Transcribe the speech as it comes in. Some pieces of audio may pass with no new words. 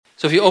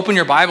So if you open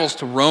your Bibles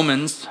to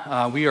Romans,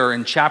 we are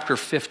in chapter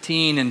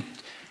 15 and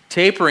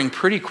tapering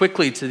pretty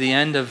quickly to the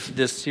end of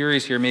this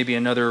series here, maybe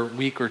another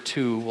week or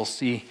two. We'll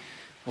see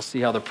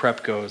how the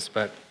prep goes.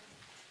 But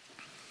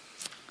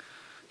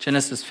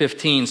Genesis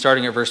 15,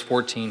 starting at verse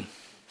 14.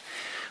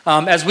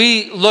 As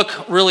we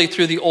look really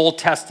through the Old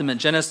Testament,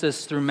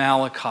 Genesis through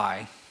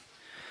Malachi,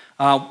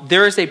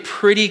 there is a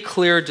pretty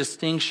clear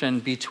distinction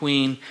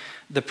between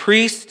the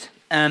priest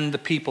and the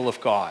people of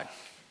God,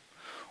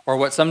 or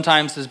what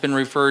sometimes has been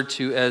referred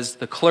to as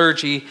the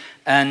clergy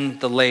and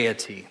the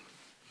laity.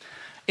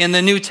 In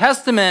the New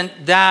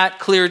Testament, that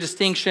clear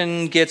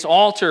distinction gets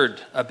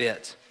altered a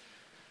bit,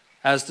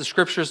 as the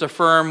scriptures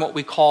affirm what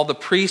we call the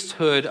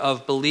priesthood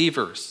of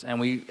believers.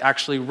 And we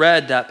actually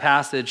read that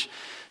passage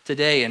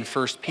today in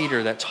 1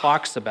 Peter that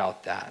talks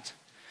about that.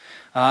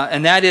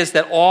 And that is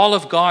that all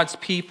of God's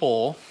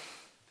people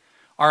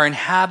are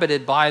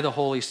inhabited by the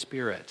Holy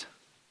Spirit.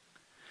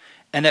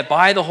 And that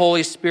by the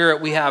Holy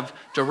Spirit we have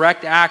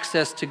direct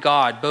access to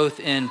God, both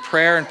in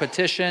prayer and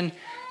petition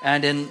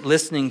and in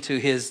listening to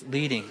his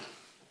leading.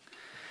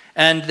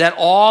 And that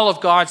all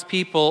of God's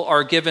people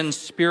are given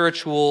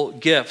spiritual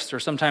gifts, or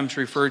sometimes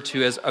referred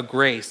to as a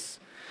grace.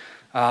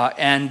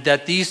 And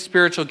that these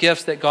spiritual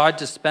gifts that God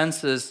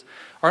dispenses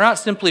are not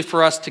simply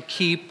for us to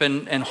keep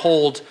and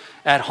hold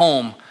at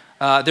home.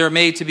 They're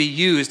made to be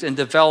used and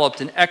developed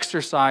and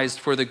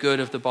exercised for the good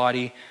of the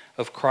body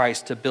of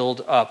Christ, to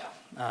build up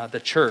the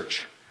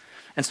church.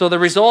 And so the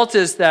result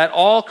is that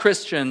all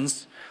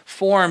Christians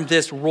form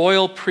this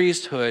royal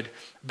priesthood,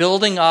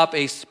 building up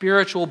a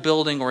spiritual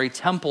building, or a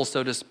temple,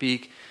 so to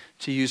speak,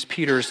 to use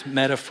Peter's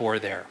metaphor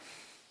there.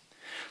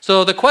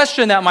 So the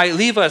question that might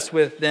leave us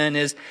with then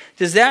is,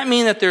 does that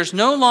mean that there's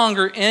no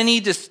longer any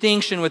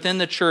distinction within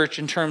the church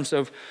in terms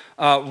of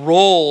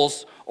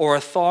roles or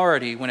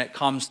authority when it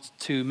comes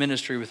to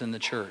ministry within the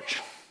church?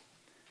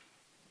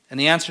 And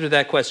the answer to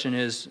that question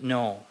is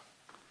no.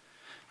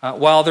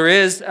 While there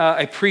is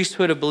a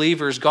priesthood of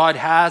believers, God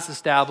has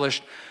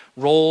established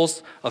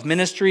roles of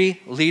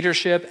ministry,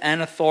 leadership,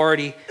 and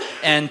authority.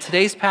 And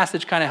today's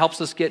passage kind of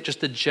helps us get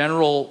just a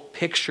general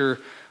picture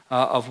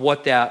of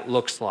what that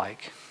looks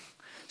like.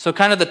 So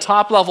kind of the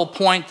top level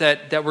point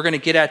that we're going to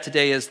get at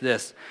today is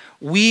this.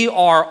 We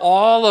are,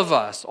 all of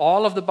us,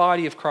 all of the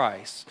body of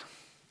Christ,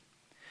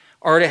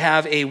 are to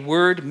have a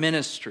word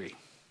ministry.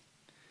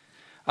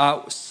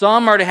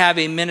 Some are to have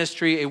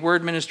a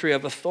word ministry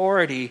of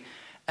authority,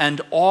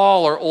 and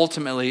all are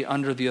ultimately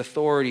under the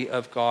authority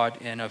of God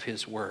and of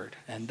his word.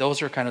 And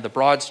those are kind of the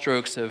broad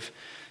strokes of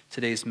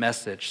today's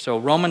message. So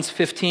Romans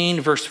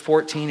 15, verse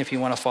 14, if you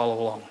want to follow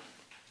along.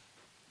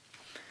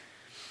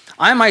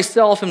 I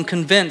myself am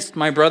convinced,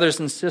 my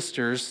brothers and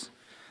sisters,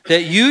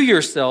 that you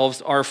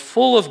yourselves are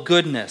full of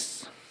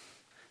goodness,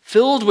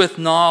 filled with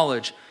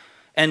knowledge,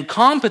 and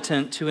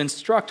competent to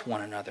instruct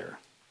one another.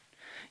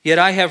 Yet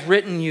I have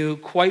written you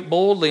quite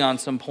boldly on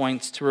some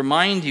points to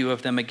remind you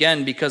of them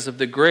again, because of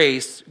the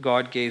grace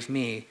God gave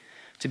me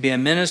to be a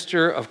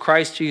minister of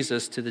Christ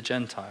Jesus to the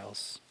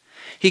Gentiles.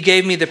 He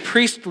gave me the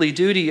priestly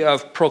duty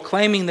of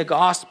proclaiming the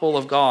gospel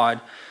of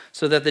God,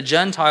 so that the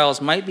Gentiles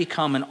might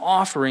become an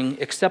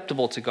offering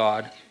acceptable to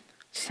God,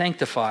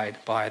 sanctified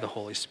by the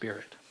Holy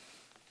Spirit.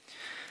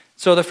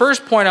 So the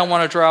first point I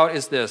want to draw out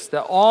is this,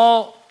 that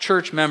all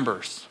church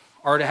members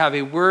are to have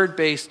a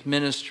word-based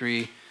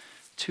ministry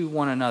to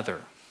one another.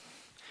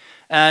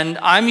 And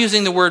I'm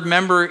using the word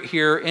member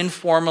here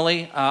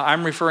informally.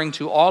 I'm referring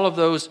to all of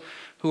those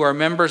who are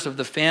members of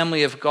the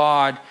family of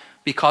God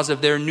because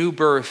of their new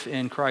birth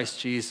in Christ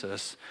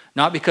Jesus,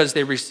 not because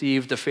they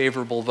received a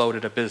favorable vote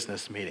at a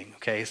business meeting.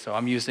 Okay, so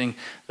I'm using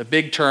the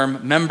big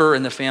term member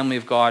in the family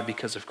of God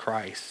because of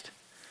Christ.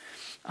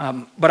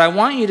 But I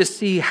want you to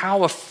see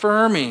how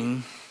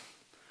affirming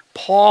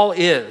Paul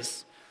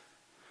is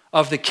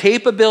of the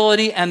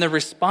capability and the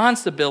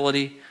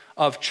responsibility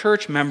of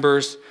church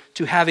members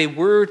to have a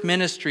word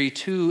ministry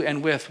to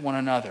and with one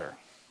another.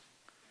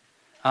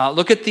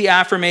 Look at the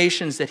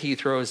affirmations that he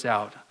throws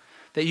out.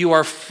 That you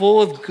are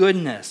full of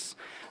goodness,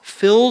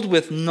 filled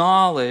with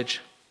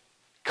knowledge,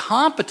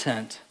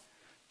 competent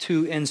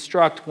to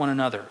instruct one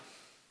another.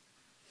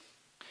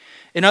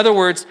 In other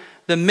words,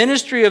 the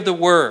ministry of the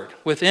word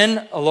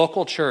within a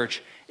local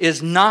church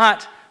is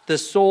not the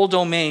sole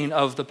domain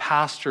of the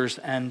pastors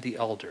and the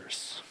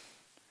elders.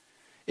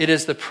 It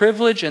is the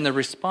privilege and the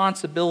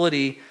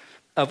responsibility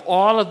of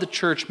all of the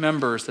church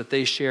members that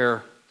they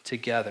share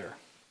together.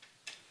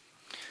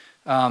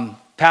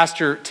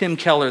 Pastor Tim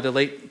Keller, the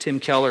late Tim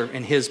Keller,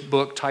 in his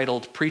book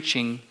titled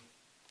Preaching,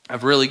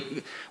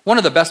 one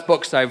of the best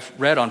books I've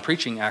read on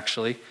preaching,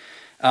 actually,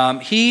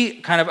 he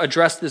kind of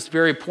addressed this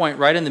very point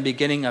right in the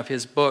beginning of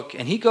his book,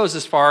 and he goes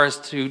as far as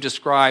to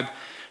describe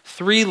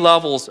 3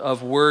 levels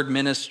of word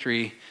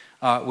ministry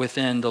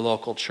within the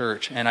local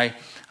church. And I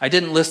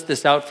didn't list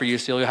this out for you,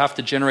 so you'll have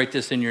to generate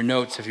this in your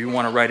notes if you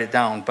want to write it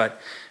down. But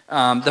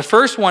the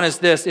first one is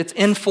this: it's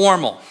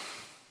informal,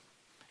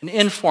 an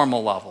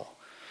informal level.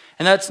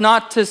 And that's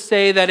not to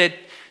say that it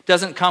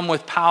doesn't come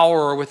with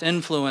power or with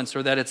influence,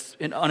 or that it's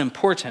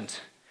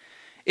unimportant.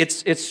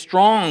 it's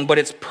strong, but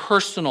it's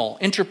personal,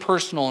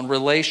 interpersonal, and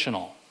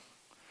relational.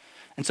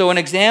 And so an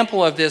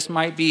example of this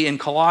might be in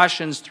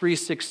Colossians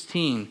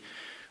 3:16,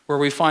 where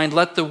we find,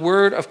 "Let the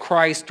word of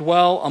Christ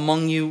dwell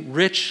among you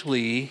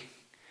richly,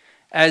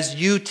 as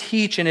you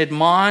teach and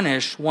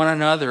admonish one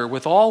another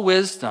with all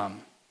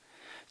wisdom,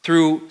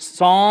 through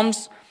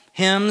psalms,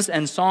 hymns,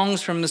 and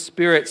songs from the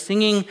Spirit,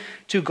 singing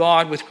to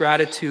God with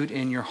gratitude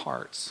in your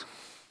hearts."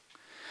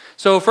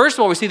 So first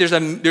of all, we see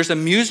there's a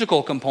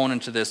musical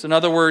component to this. In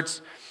other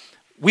words,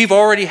 we've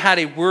already had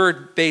a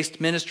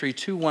word-based ministry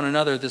to one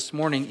another this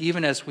morning,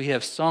 even as we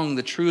have sung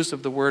the truths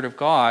of the Word of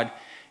God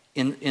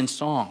in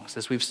songs,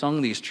 as we've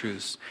sung these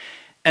truths.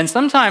 And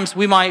sometimes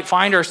we might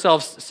find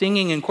ourselves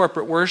singing in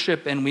corporate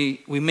worship, and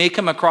we may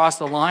come across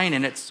a line,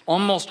 and it's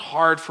almost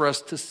hard for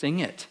us to sing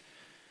it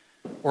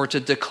or to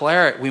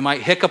declare it. We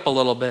might hiccup a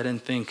little bit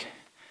and think,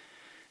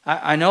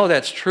 I know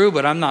that's true,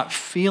 but I'm not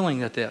feeling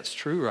that that's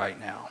true right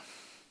now.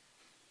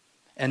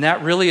 And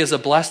that really is a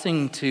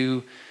blessing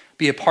to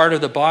be a part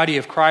of the body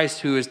of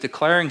Christ who is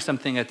declaring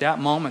something at that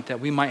moment that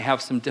we might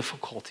have some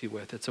difficulty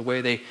with. It's a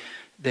way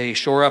they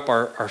shore up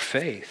our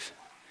faith.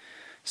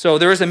 So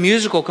there is a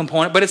musical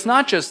component, but it's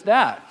not just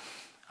that.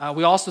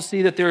 We also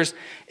see that there's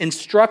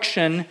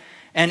instruction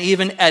and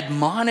even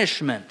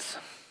admonishment,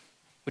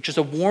 which is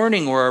a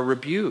warning or a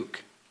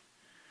rebuke.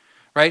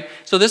 Right?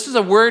 So this is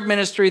a word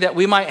ministry that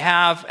we might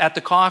have at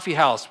the coffee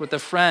house with a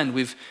friend.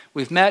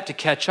 We've met to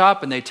catch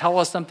up, and they tell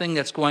us something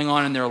that's going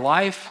on in their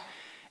life,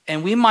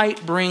 and we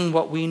might bring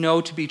what we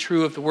know to be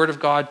true of the Word of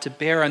God to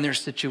bear on their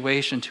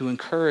situation to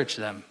encourage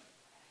them.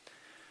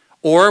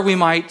 Or we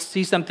might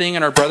see something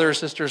in our brother or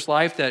sister's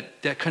life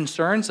that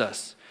concerns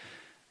us,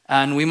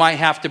 and we might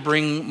have to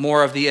bring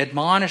more of the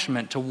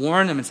admonishment to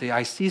warn them and say,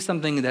 I see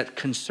something that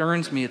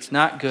concerns me, it's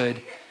not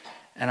good,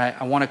 and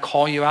I want to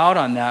call you out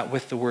on that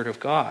with the Word of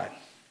God.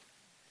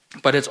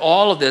 But it's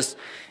all of this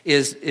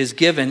is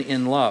given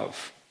in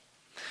love.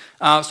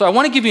 So I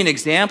want to give you an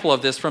example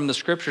of this from the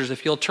Scriptures.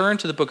 If you'll turn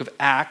to the book of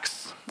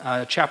Acts,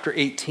 chapter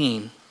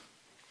 18.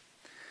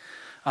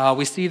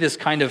 We see this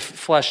kind of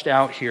fleshed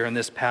out here in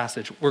this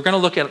passage. We're going to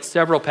look at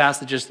several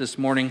passages this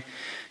morning.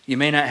 You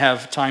may not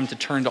have time to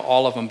turn to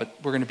all of them, but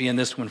we're going to be in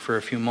this one for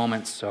a few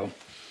moments. So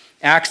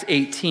Acts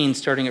 18,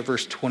 starting at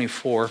verse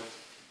 24.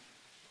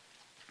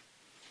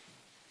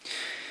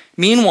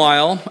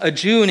 Meanwhile, a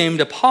Jew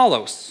named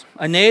Apollos,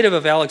 a native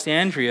of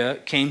Alexandria,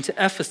 came to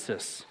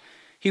Ephesus.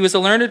 He was a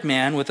learned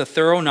man with a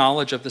thorough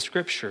knowledge of the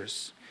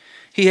Scriptures.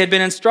 He had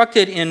been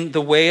instructed in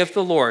the way of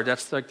the Lord.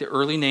 That's like the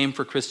early name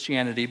for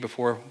Christianity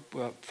before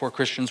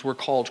Christians were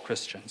called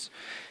Christians.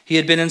 He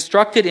had been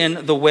instructed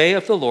in the way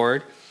of the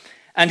Lord,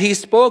 and he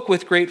spoke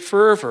with great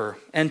fervor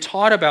and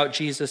taught about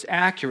Jesus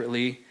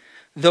accurately,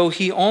 though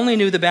he only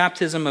knew the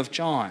baptism of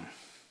John.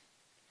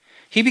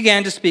 He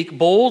began to speak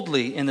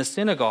boldly in the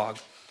synagogue.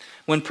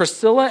 When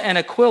Priscilla and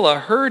Aquila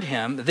heard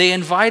him, they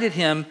invited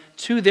him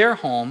to their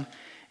home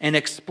and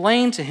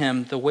explained to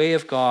him the way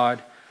of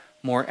God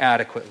more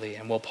adequately.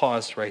 And we'll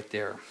pause right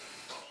there.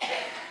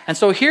 And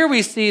so here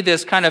we see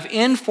this kind of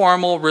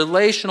informal,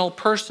 relational,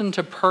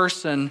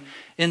 person-to-person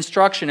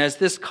instruction as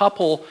this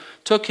couple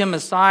took him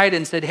aside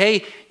and said,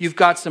 hey, you've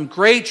got some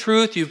great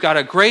truth, you've got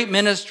a great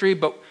ministry,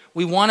 but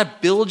we want to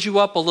build you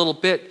up a little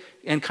bit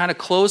and kind of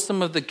close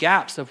some of the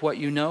gaps of what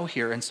you know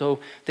here. And so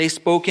they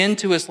spoke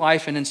into his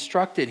life and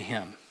instructed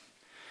him.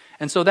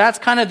 And so that's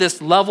kind of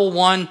this level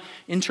one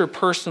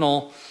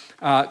interpersonal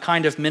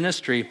kind of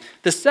ministry.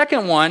 The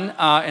second one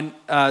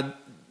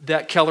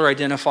that Keller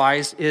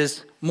identifies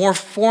is more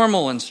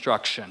formal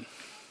instruction.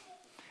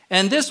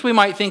 And this we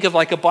might think of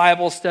like a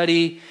Bible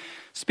study,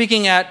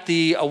 speaking at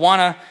the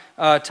Awana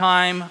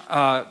time,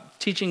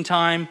 teaching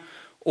time,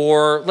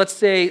 or let's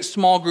say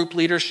small group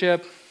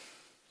leadership,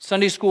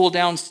 Sunday school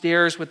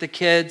downstairs with the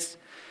kids,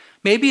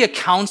 maybe a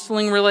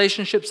counseling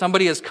relationship.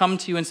 Somebody has come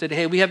to you and said,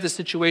 hey, we have this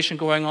situation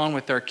going on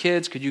with our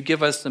kids. Could you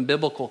give us some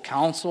biblical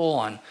counsel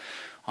on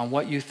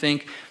what you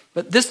think?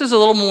 But this is a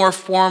little more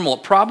formal.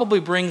 It probably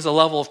brings a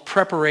level of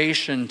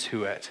preparation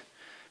to it.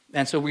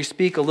 And so we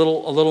speak a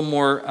little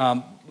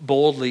more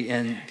boldly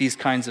in these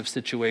kinds of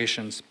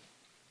situations.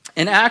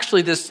 And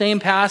actually, this same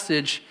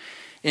passage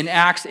in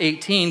Acts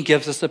 18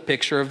 gives us a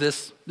picture of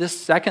this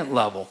second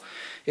level.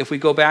 If we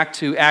go back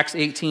to Acts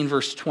 18,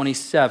 verse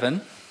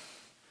 27.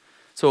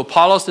 So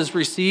Apollos has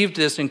received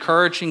this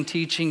encouraging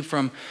teaching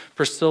from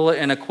Priscilla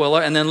and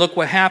Aquila. And then look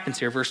what happens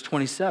here, verse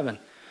 27.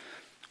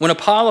 When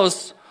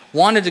Apollos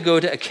wanted to go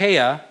to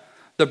Achaia,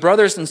 the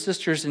brothers and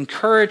sisters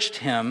encouraged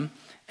him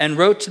and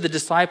wrote to the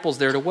disciples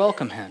there to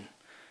welcome him.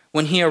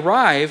 When he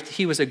arrived,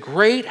 he was a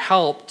great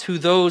help to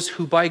those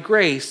who by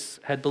grace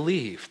had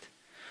believed.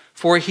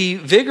 For he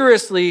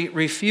vigorously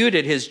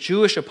refuted his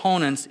Jewish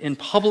opponents in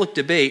public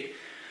debate,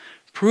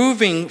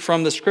 proving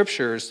from the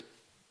Scriptures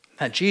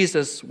that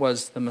Jesus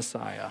was the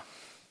Messiah.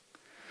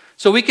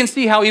 So we can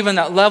see how even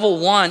that level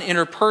one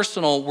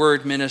interpersonal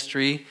word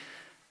ministry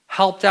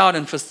helped out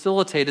and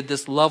facilitated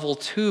this level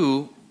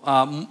two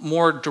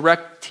more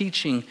direct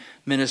teaching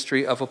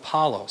ministry of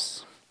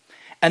Apollos.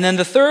 And then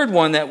the third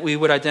one that we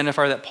would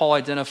identify, that Paul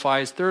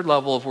identifies, third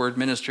level of word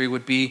ministry,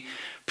 would be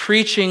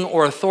preaching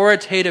or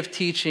authoritative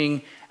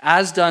teaching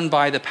as done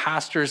by the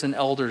pastors and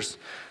elders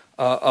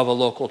of a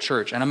local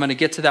church. And I'm going to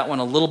get to that one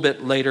a little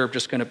bit later. I'm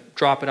just going to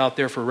drop it out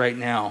there for right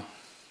now.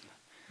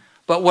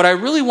 But what I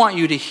really want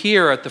you to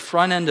hear at the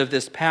front end of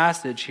this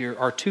passage here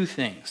are two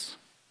things.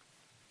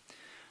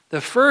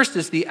 The first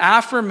is the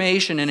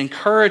affirmation and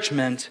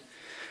encouragement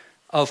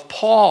of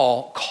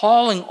Paul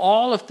calling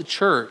all of the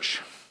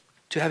church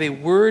to have a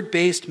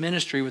word-based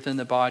ministry within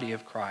the body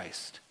of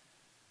Christ.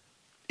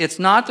 It's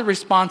not the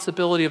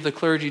responsibility of the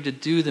clergy to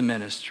do the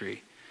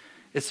ministry.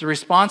 It's the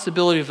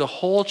responsibility of the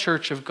whole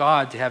church of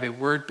God to have a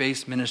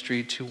word-based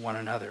ministry to one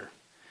another.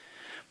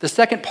 The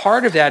second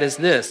part of that is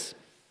this.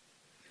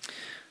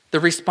 The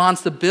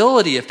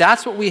responsibility, if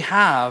that's what we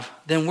have,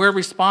 then we're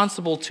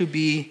responsible to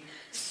be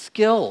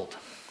skilled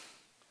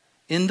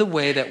in the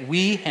way that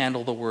we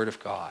handle the Word of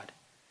God.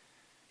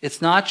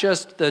 It's not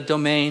just the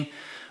domain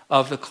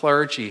of the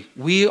clergy.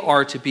 We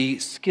are to be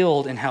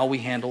skilled in how we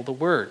handle the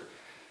Word.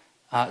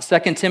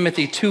 2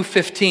 Timothy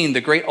 2:15,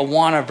 the great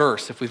Awana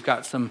verse, if we've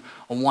got some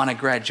Awana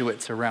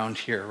graduates around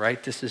here,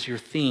 right? This is your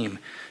theme.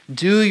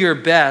 Do your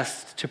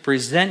best to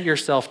present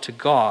yourself to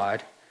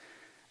God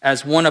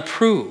as one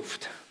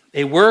approved,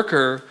 a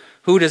worker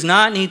who does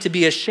not need to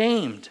be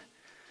ashamed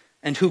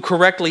and who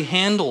correctly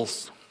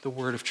handles the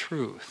word of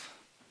truth.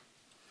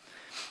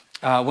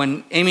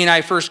 When Amy and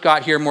I first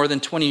got here more than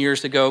 20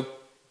 years ago,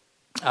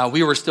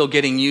 we were still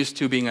getting used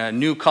to being a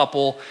new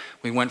couple.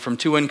 We went from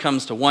 2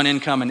 incomes to 1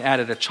 income and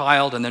added a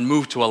child and then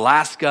moved to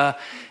Alaska.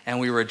 And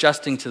we were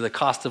adjusting to the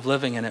cost of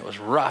living and it was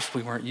rough.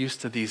 We weren't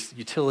used to these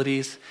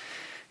utilities.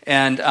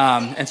 And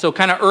so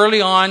kind of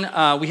early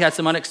on, we had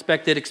some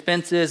unexpected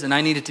expenses and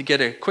I needed to get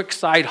a quick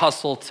side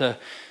hustle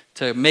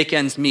to make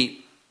ends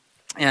meet.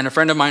 And a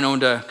friend of mine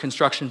owned a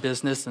construction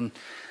business and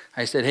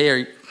I said,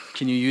 hey,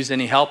 can you use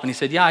any help? And he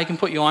said, yeah, I can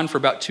put you on for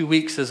about 2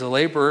 weeks as a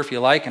laborer if you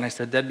like. And I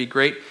said, that'd be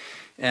great.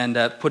 And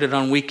put it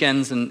on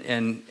weekends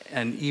and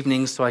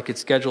evenings so I could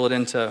schedule it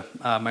into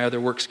my other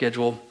work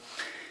schedule.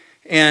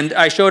 And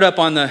I showed up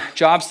on the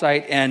job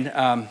site,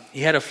 and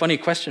he had a funny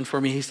question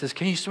for me. He says,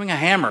 can you swing a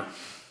hammer?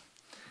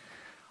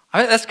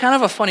 That's kind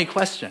of a funny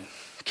question.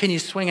 Can you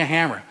swing a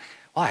hammer?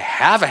 Well, I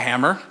have a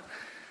hammer.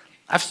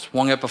 I've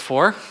swung it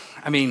before.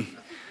 I mean,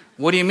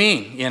 what do you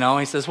mean? You know,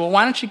 he says, well,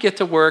 why don't you get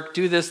to work,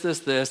 do this,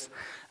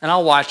 and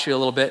I'll watch you a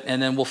little bit,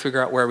 and then we'll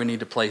figure out where we need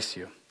to place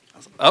you. I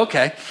was like,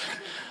 okay.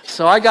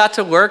 So I got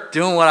to work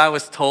doing what I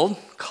was told,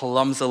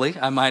 clumsily,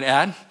 I might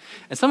add.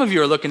 And some of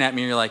you are looking at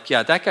me and you're like,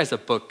 yeah, that guy's a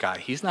book guy.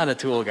 He's not a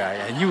tool guy.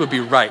 And you would be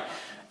right.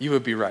 You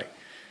would be right.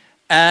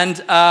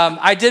 And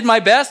I did my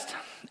best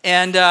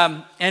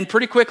and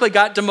pretty quickly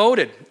got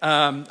demoted.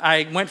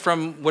 I went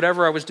from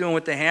whatever I was doing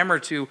with the hammer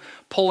to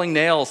pulling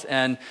nails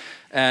and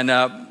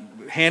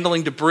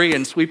handling debris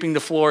and sweeping the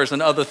floors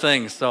and other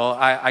things. So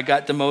I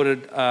got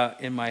demoted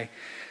in my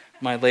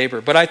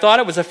labor. But I thought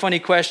it was a funny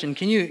question.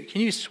 Can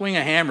you swing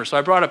a hammer? So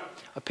I brought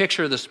a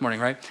picture this morning,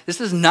 right? This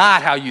is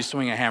not how you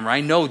swing a hammer. I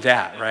know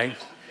that, right?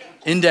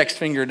 Index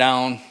finger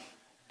down.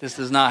 This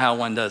is not how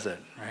one does it,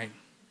 right?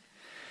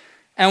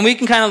 And we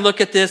can kind of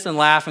look at this and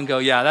laugh and go,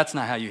 yeah, that's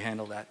not how you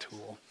handle that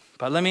tool.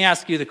 But let me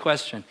ask you the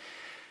question.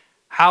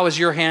 How is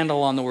your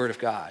handle on the Word of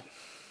God?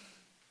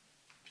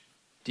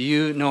 Do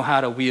you know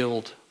how to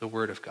wield the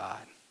Word of God?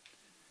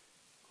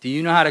 Do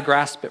you know how to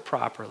grasp it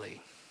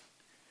properly?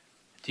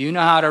 Do you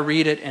know how to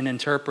read it and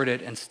interpret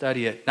it and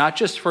study it? Not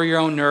just for your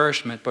own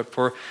nourishment, but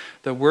for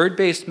the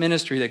word-based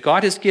ministry that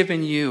God has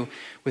given you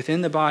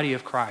within the body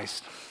of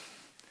Christ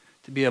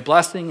to be a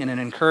blessing and an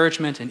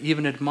encouragement and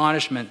even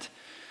admonishment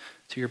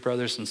to your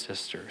brothers and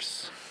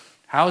sisters.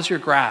 How is your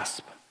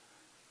grasp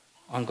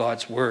on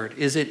God's word?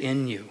 Is it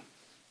in you?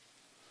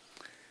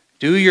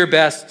 Do your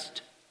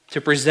best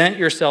to present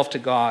yourself to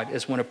God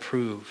as one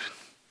approved,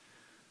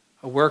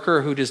 a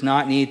worker who does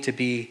not need to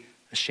be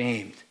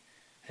ashamed,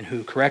 and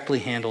who correctly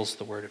handles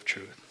the word of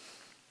truth.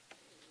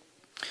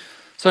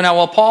 So now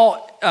while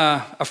Paul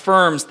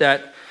affirms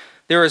that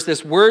there is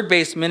this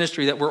word-based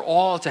ministry that we're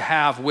all to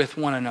have with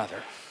one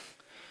another,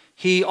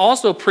 he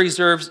also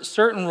preserves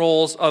certain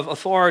roles of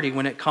authority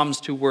when it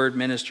comes to word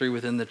ministry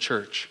within the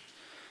church.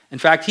 In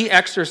fact, he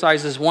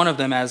exercises one of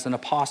them as an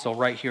apostle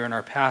right here in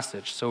our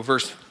passage. So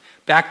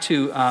back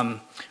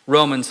to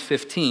Romans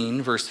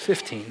 15, verse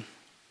 15.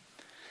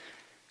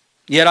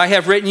 Yet I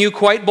have written you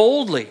quite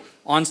boldly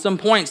on some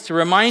points to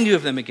remind you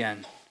of them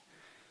again,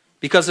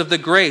 because of the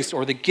grace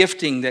or the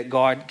gifting that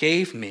God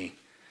gave me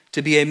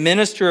to be a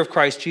minister of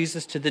Christ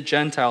Jesus to the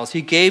Gentiles.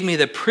 He gave me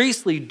the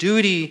priestly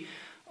duty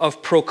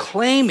of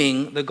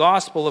proclaiming the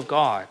gospel of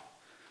God,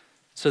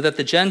 so that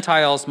the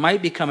Gentiles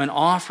might become an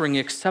offering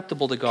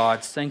acceptable to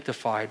God,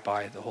 sanctified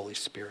by the Holy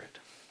Spirit.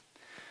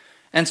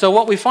 And so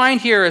what we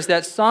find here is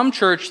that some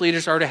church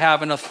leaders are to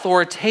have an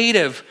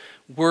authoritative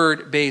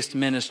word-based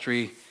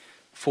ministry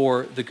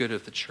for the good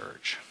of the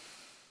church.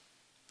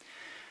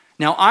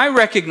 Now, I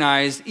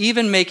recognize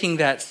even making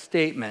that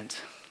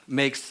statement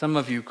makes some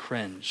of you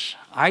cringe.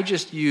 I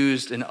just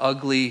used an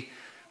ugly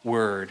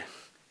word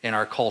in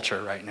our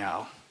culture right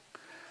now.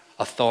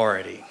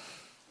 Authority.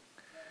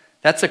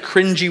 That's a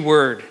cringy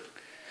word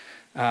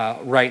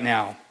right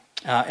now.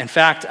 In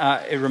fact,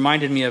 it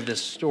reminded me of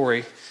this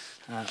story,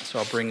 so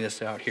I'll bring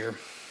this out here.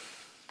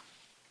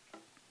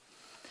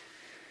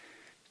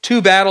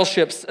 2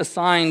 battleships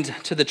assigned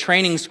to the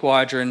training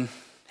squadron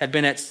had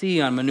been at sea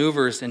on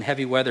maneuvers in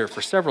heavy weather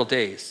for several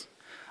days.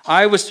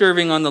 I was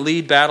serving on the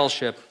lead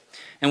battleship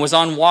and was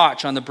on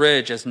watch on the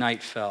bridge as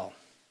night fell.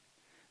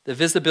 The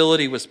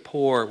visibility was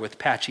poor with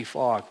patchy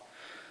fog,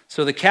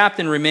 so the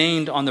captain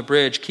remained on the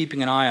bridge,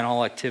 keeping an eye on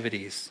all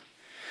activities.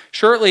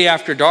 Shortly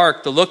after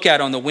dark, the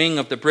lookout on the wing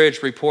of the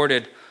bridge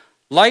reported,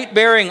 "Light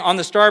bearing on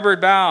the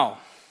starboard bow."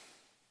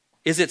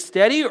 "Is it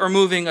steady or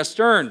moving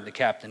astern?" the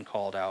captain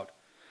called out.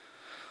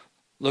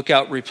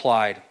 Lookout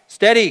replied,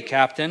 "Steady,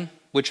 Captain,"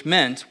 which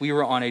meant we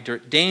were on a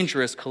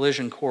dangerous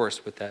collision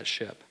course with that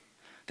ship.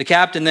 The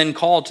captain then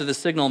called to the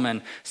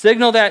signalman,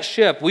 "Signal that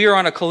ship, we are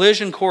on a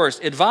collision course.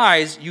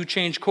 Advise you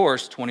change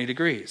course 20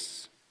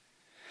 degrees.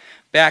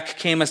 Back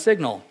came a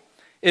signal,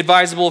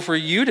 "Advisable for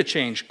you to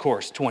change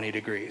course 20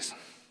 degrees.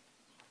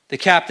 The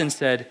captain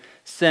said,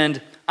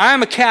 "Send,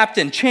 I'm a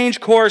captain, change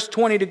course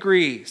 20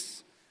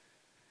 degrees.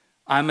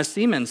 "I'm a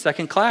seaman,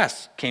 second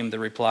class," came the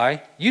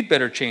reply. "You'd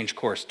better change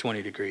course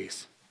 20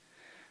 degrees.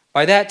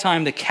 By that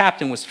time, the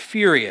captain was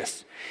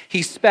furious.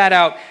 He spat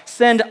out,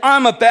 "Send,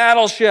 I'm a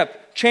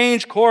battleship,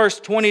 change course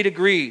 20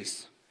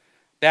 degrees.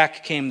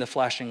 Back came the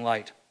flashing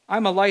light.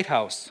 "I'm a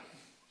lighthouse."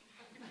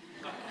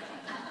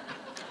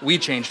 We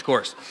changed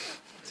course.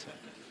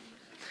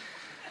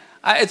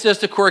 It's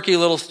just a quirky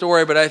little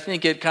story, but I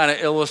think it kind of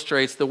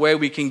illustrates the way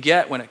we can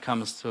get when it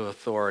comes to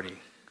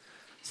authority.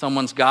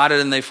 Someone's got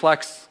it and they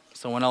flex.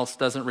 Someone else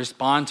doesn't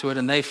respond to it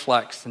and they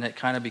flex, and it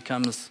kind of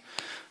becomes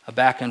a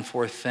back and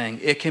forth thing.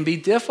 It can be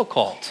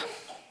difficult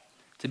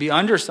to be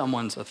under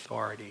someone's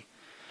authority,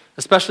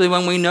 especially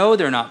when we know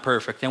they're not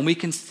perfect and we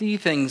can see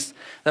things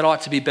that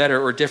ought to be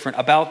better or different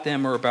about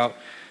them or about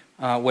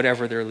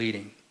whatever they're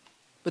leading.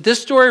 But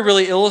this story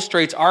really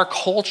illustrates our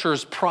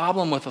culture's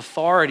problem with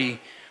authority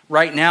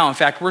right now. In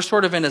fact, we're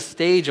sort of in a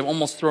stage of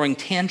almost throwing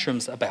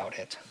tantrums about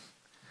it.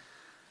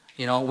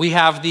 You know, we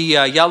have the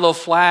yellow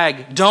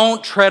flag,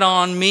 "Don't tread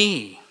on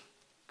me"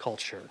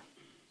 culture.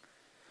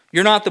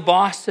 "You're not the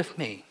boss of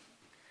me."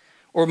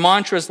 Or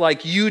mantras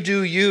like, "You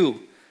do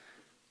you.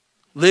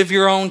 Live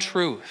your own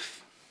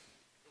truth."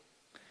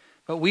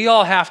 But we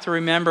all have to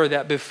remember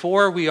that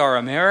before we are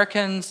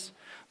Americans,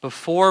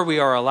 before we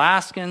are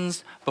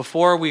Alaskans,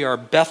 before we are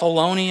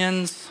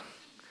Bethelonians,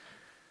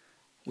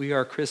 we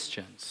are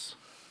Christians.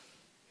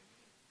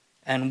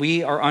 And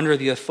we are under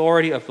the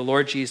authority of the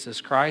Lord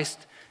Jesus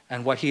Christ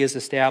and what he has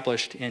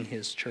established in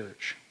his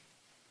church.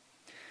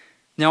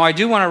 Now, I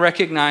do want to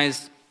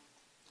recognize,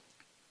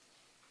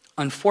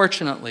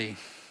 unfortunately,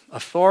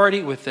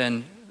 authority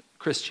within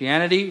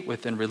Christianity,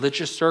 within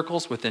religious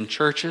circles, within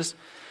churches,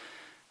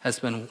 has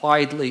been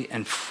widely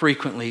and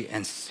frequently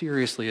and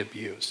seriously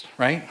abused,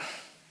 right?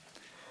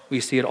 We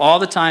see it all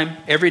the time,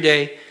 every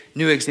day,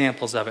 new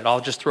examples of it.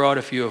 I'll just throw out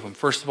a few of them.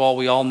 First of all,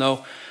 we all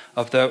know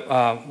of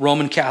the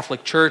Roman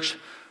Catholic Church,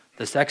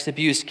 the sex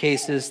abuse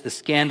cases, the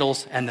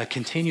scandals, and the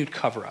continued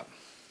cover-up.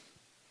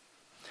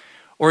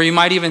 Or you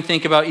might even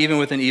think about, even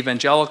within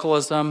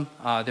evangelicalism,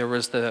 there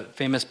was the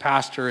famous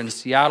pastor in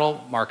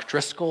Seattle, Mark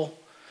Driscoll,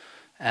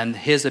 and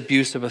his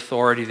abuse of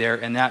authority there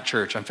in that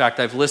church. In fact,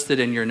 I've listed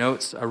in your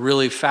notes a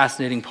really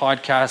fascinating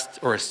podcast,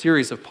 or a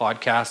series of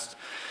podcasts,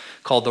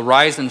 called The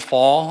Rise and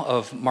Fall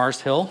of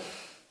Mars Hill.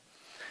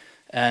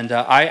 And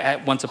I,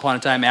 once upon a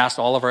time, asked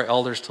all of our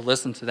elders to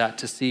listen to that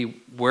to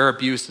see where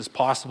abuse is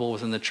possible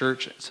within the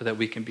church so that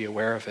we can be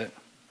aware of it.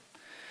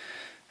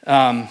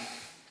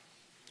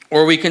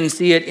 Or we can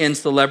see it in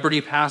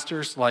celebrity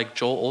pastors like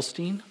Joel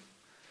Osteen,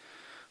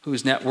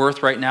 whose net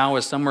worth right now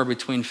is somewhere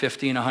between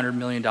 $50 and $100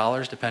 million,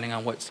 depending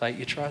on what site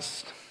you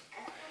trust.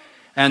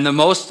 And the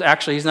most,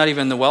 actually, he's not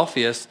even the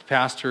wealthiest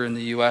pastor in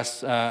the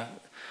U.S.,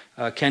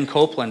 Ken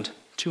Copeland,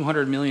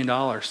 $200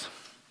 million.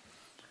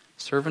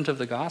 Servant of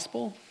the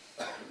gospel?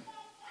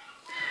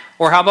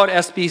 Or how about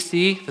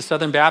SBC, the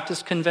Southern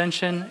Baptist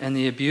Convention, and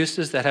the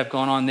abuses that have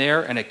gone on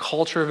there, and a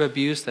culture of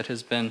abuse that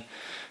has been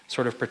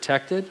sort of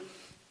protected?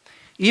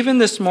 Even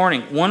this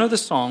morning, one of the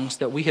songs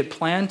that we had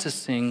planned to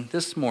sing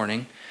this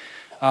morning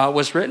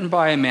was written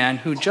by a man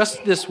who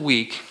just this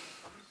week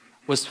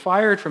was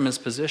fired from his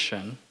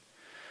position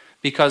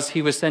because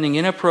he was sending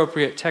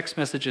inappropriate text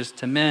messages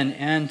to men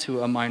and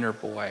to a minor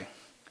boy.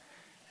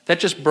 That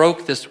just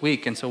broke this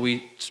week, and so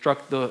we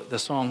struck the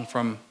song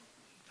from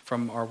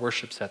our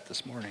worship set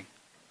this morning.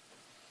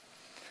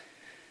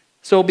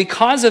 So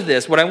because of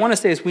this, what I want to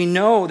say is we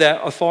know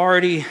that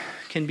authority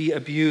can be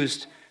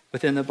abused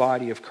within the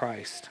body of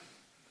Christ.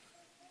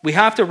 We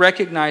have to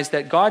recognize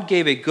that God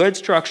gave a good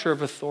structure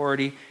of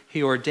authority.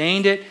 He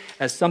ordained it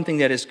as something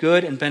that is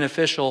good and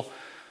beneficial.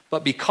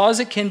 But because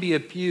it can be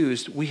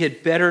abused, we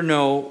had better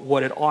know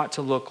what it ought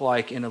to look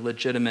like in a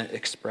legitimate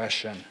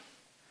expression.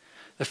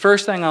 The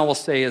first thing I will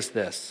say is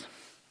this: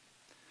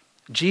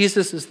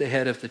 Jesus is the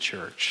head of the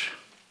church.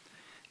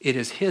 It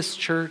is his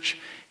church.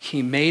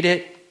 He made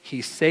it.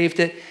 he saved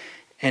it,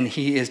 and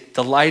he is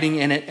delighting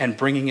in it and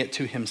bringing it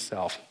to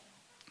himself.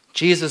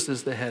 Jesus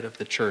is the head of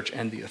the church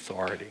and the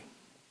authority.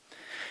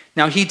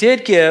 Now, he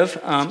did give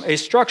a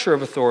structure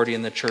of authority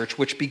in the church,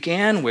 which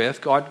began with,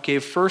 God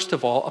gave first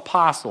of all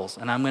apostles,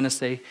 and I'm going to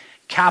say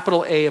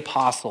capital A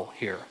apostle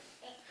here.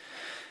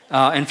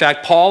 In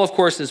fact, Paul, of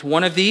course, is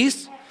one of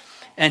these,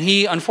 and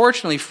he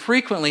unfortunately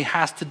frequently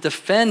has to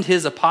defend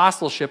his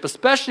apostleship,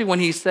 especially when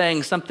he's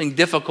saying something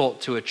difficult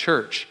to a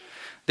church.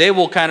 They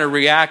will kind of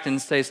react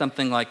and say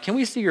something like, "Can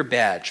we see your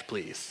badge,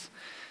 please?"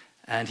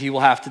 And he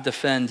will have to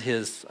defend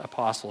his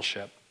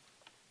apostleship.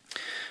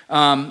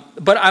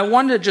 But I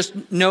wanted to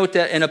just note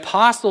that an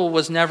apostle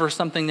was never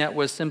something that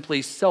was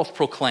simply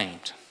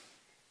self-proclaimed.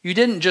 You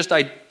didn't just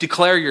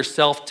declare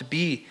yourself to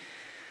be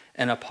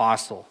an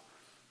apostle.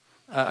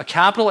 A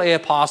capital A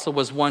apostle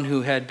was one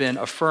who had been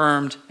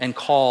affirmed and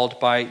called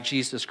by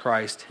Jesus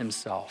Christ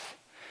himself.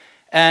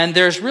 And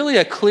there's really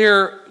a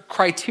clear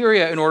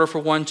criteria in order for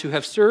one to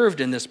have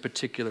served in this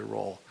particular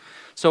role.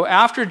 So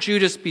after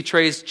Judas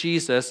betrays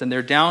Jesus, and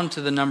they're down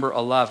to the number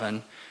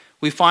 11,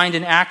 we find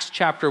in Acts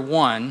chapter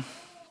 1,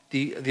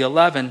 the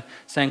 11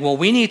 saying, well,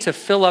 we need to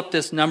fill up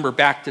this number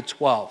back to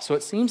 12. So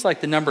it seems like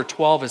the number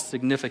 12 is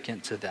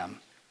significant to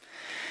them.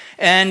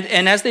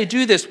 And as they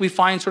do this, we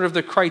find sort of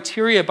the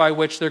criteria by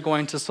which they're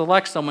going to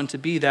select someone to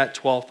be that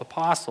 12th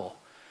apostle.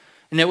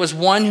 And it was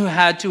one who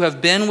had to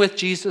have been with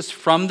Jesus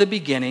from the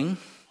beginning,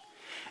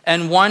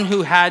 and one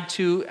who had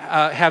to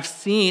have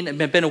seen and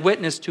been a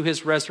witness to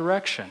his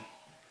resurrection.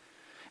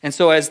 And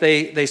so as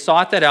they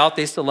sought that out,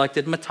 they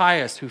selected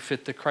Matthias, who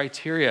fit the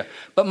criteria.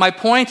 But my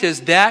point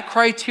is that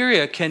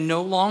criteria can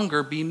no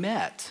longer be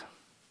met.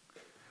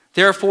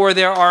 Therefore,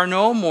 there are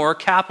no more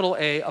capital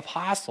A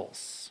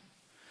apostles.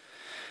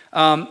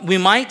 We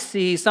might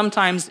see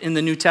sometimes in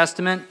the New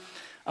Testament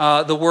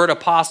the word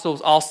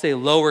apostles, I'll say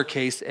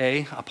lowercase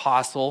a,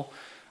 apostle,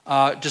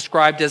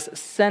 described as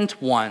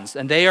sent ones.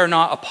 And they are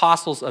not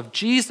apostles of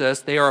Jesus,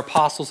 they are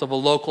apostles of a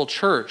local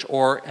church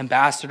or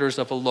ambassadors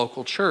of a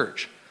local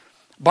church.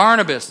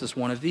 Barnabas is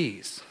one of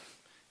these.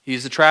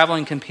 He's a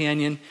traveling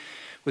companion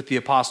with the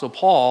Apostle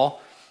Paul,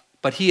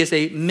 but he is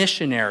a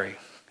missionary.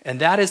 And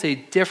that is a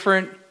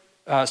different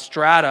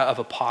strata of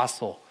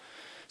apostle.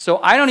 So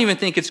I don't even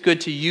think it's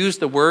good to use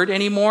the word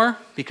anymore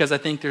because I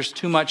think there's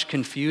too much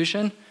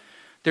confusion.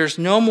 There's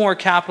no more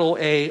capital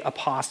A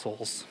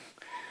apostles.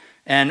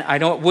 And I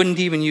wouldn't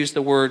even use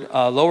the word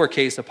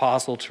lowercase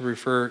apostle to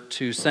refer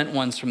to sent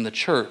ones from the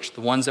church,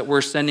 the ones that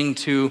we're sending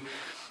to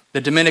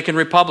the Dominican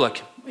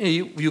Republic.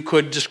 You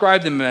could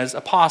describe them as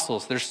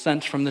apostles. They're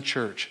sent from the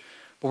church.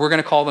 But we're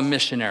going to call them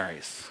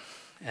missionaries.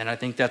 And I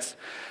think that's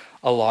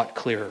a lot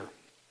clearer.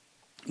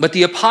 But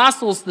the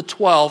apostles, the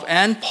 12,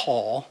 and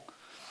Paul,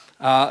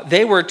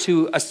 they were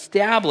to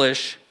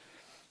establish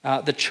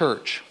the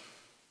church.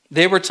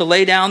 They were to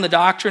lay down the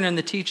doctrine and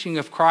the teaching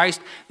of Christ.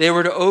 They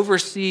were to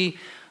oversee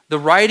the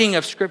writing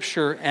of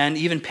Scripture and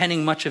even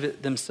penning much of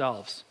it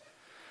themselves.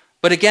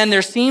 But again,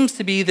 there seems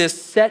to be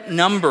this set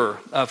number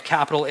of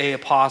capital A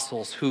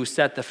apostles who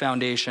set the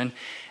foundation.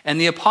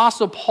 And the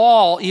Apostle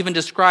Paul even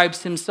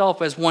describes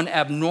himself as one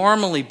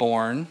abnormally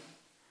born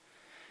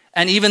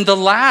and even the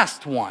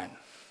last one.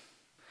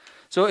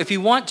 So if you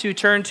want to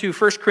turn to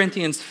 1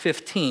 Corinthians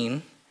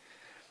 15,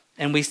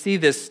 and we see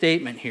this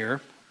statement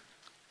here.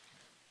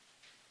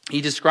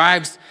 He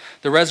describes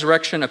the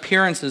resurrection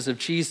appearances of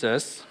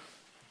Jesus.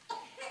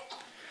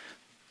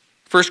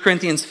 1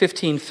 Corinthians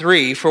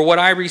 15:3, for what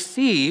I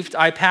received,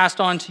 I passed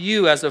on to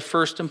you as of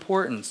first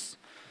importance,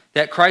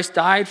 that Christ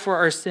died for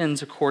our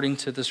sins according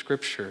to the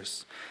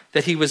Scriptures,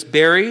 that he was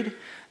buried,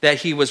 that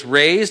he was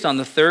raised on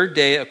the third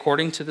day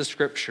according to the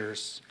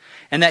Scriptures,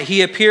 and that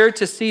he appeared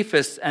to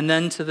Cephas and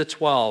then to the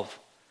 12.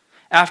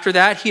 After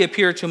that, he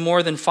appeared to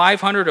more than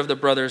 500 of the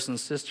brothers and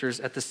sisters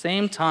at the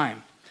same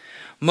time,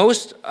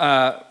 most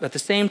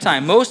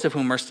of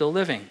whom are still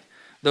living,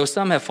 though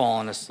some have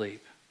fallen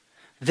asleep.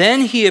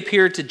 Then he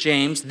appeared to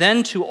James,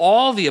 then to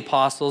all the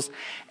apostles,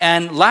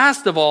 and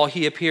last of all,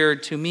 he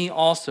appeared to me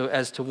also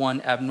as to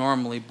one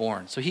abnormally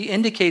born. So he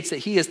indicates that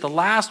he is the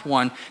last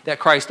one that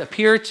Christ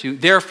appeared to.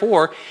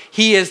 Therefore,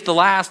 he is the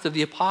last of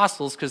the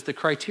apostles because the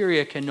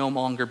criteria can no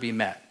longer be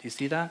met. Do you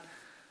see that?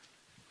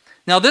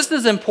 Now, this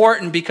is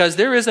important because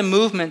there is a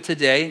movement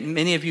today.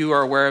 Many of you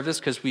are aware of this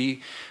because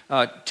we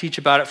teach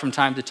about it from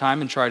time to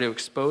time and try to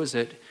expose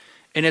it.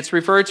 And it's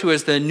referred to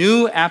as the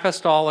New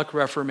Apostolic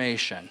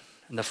Reformation.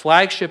 And the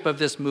flagship of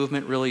this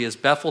movement really is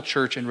Bethel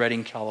Church in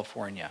Redding,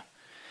 California.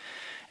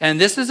 And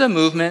this is a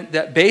movement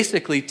that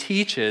basically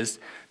teaches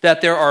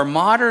that there are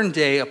modern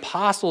day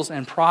apostles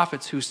and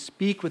prophets who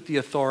speak with the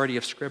authority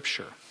of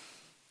Scripture.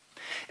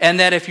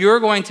 And that if you're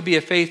going to be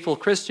a faithful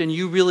Christian,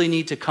 you really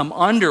need to come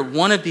under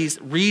one of these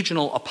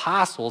regional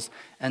apostles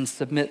and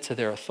submit to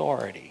their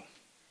authority.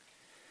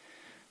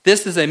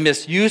 This is a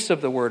misuse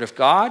of the Word of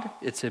God.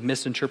 It's a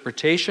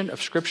misinterpretation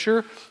of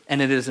Scripture,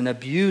 and it is an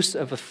abuse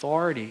of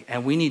authority.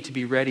 And we need to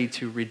be ready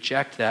to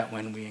reject that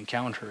when we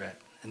encounter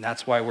it. And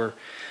that's why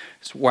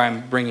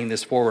I'm bringing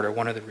this forward, or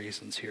one of the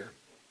reasons here.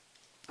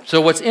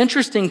 So what's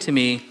interesting to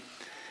me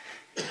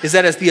is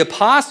that as the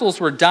apostles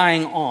were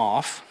dying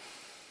off,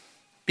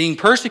 being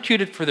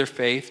persecuted for their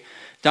faith,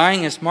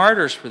 dying as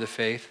martyrs for the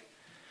faith,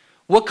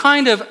 what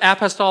kind of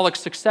apostolic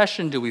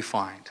succession do we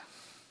find?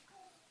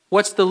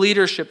 What's the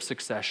leadership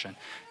succession?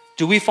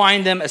 Do we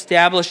find them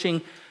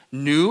establishing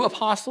new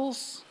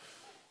apostles?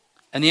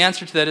 And the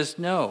answer to that is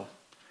no.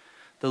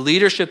 The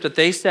leadership that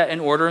they set in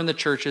order in the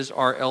churches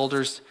are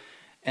elders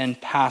and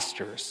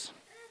pastors.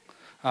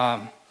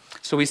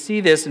 So we see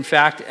this, in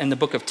fact, in the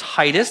book of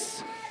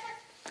Titus,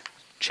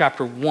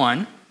 chapter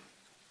 1.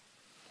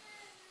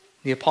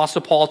 The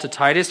Apostle Paul to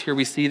Titus, here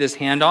we see this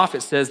handoff.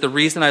 It says, "The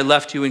reason I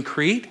left you in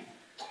Crete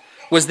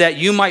was that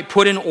you might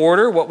put in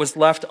order what was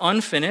left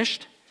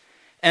unfinished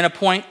and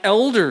appoint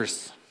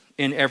elders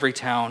in every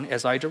town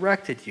as I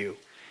directed you."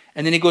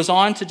 And then he goes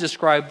on to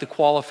describe the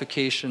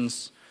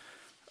qualifications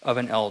of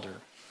an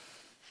elder.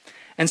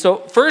 And so,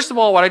 first of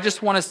all, what I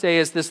just want to say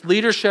is this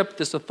leadership,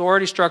 this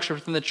authority structure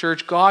within the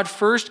church, God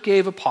first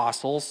gave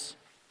apostles,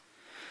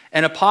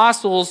 and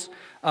apostles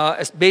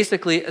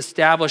basically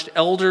established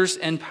elders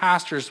and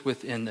pastors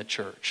within the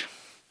church.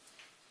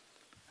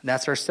 And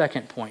that's our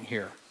second point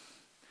here.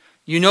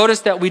 You notice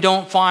that we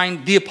don't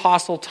find the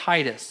apostle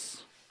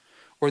Titus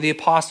or the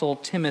apostle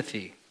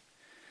Timothy.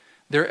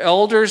 They're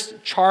elders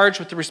charged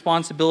with the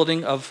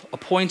responsibility of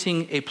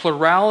appointing a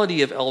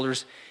plurality of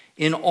elders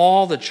in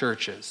all the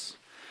churches.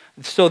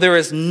 So there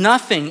is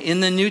nothing in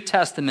the New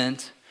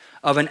Testament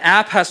of an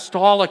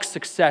apostolic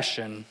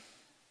succession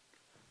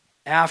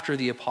after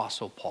the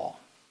Apostle Paul.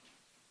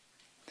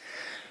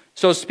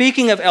 So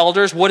speaking of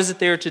elders, what is it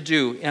there to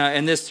do?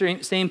 In this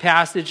same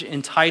passage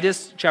in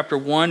Titus chapter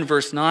 1,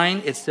 verse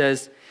 9, it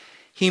says,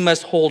 "He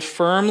must hold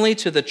firmly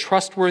to the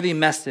trustworthy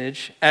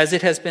message as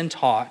it has been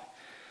taught,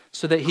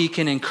 so that he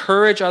can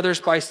encourage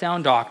others by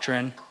sound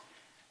doctrine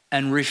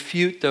and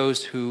refute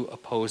those who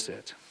oppose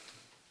it."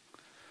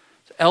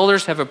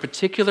 Elders have a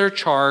particular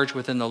charge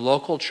within the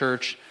local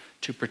church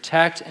to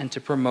protect and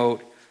to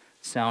promote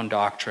sound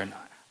doctrine.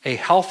 A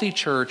healthy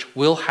church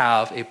will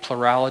have a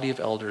plurality of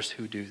elders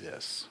who do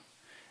this.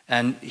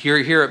 And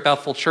here at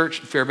Bethel Church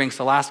in Fairbanks,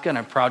 Alaska, and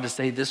I'm proud to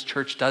say this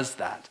church does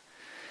that.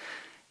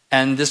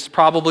 And this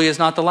probably is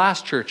not the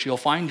last church you'll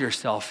find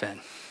yourself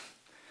in.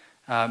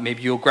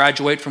 Maybe you'll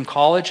graduate from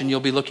college and you'll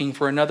be looking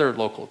for another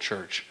local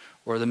church,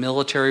 or the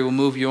military will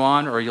move you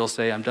on, or you'll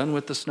say, "I'm done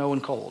with the snow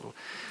and cold."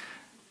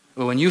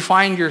 But when you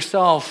find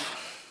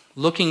yourself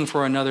looking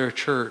for another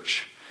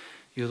church,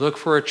 you look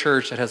for a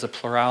church that has a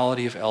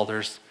plurality of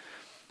elders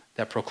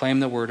that proclaim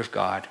the word of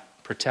God,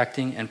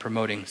 protecting and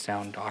promoting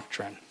sound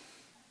doctrine.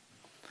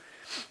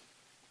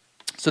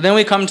 So then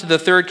we come to the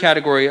third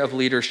category of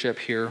leadership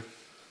here.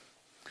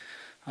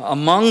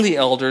 Among the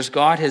elders,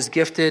 God has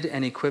gifted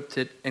and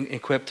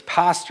equipped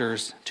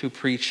pastors to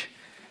preach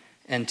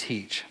and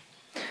teach.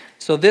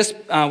 So this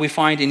we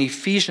find in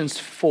Ephesians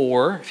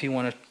 4, if you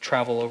want to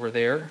travel over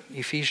there.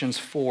 Ephesians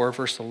 4,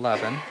 verse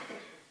 11.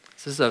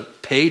 This is a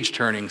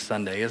page-turning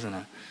Sunday, isn't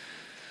it?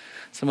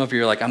 Some of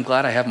you are like, "I'm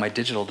glad I have my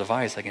digital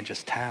device. I can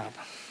just tab."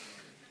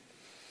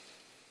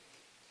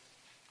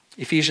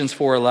 Ephesians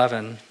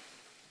 4:11.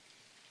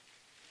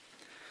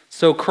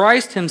 "So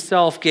Christ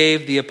himself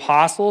gave the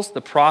apostles,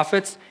 the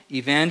prophets,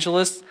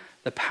 evangelists,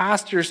 the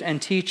pastors and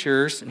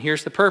teachers," and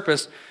here's the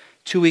purpose,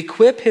 "to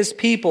equip his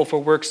people for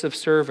works of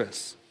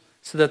service,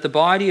 so that the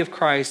body of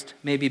Christ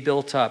may be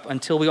built up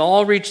until we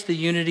all reach the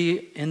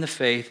unity in the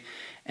faith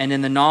and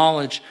in the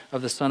knowledge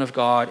of the Son of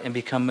God and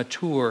become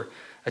mature,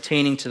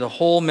 attaining to the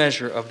whole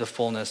measure of the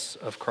fullness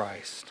of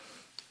Christ."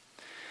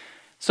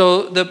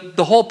 So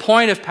the whole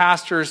point of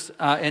pastors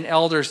and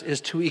elders is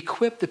to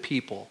equip the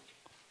people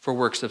for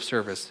works of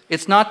service.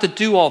 It's not to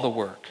do all the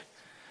work.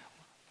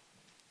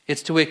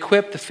 It's to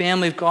equip the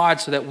family of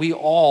God so that we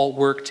all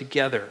work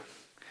together.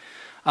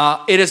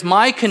 It is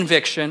my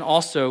conviction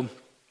also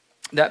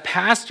that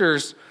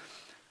pastors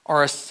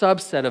are a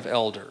subset of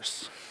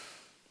elders.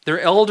 They're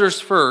elders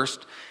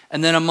first,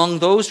 and then among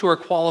those who are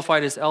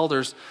qualified as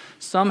elders,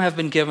 some have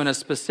been given a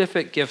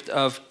specific gift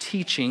of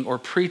teaching or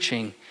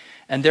preaching,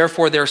 and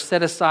therefore they're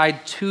set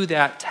aside to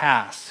that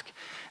task.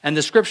 And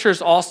the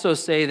scriptures also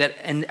say that,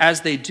 and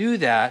as they do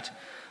that,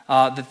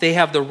 that they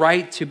have the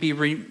right to be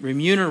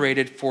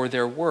remunerated for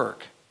their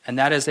work. And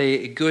that is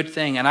a good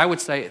thing. And I would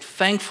say,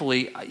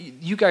 thankfully,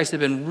 you guys have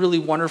been really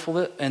wonderful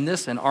in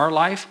this in our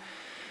life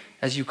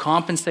as you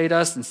compensate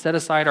us and set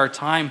aside our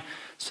time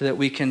so that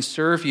we can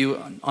serve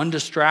you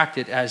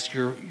undistracted as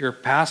your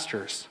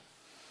pastors.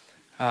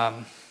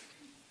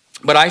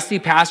 But I see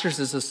pastors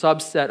as a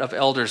subset of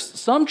elders.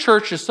 Some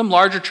churches, some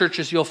larger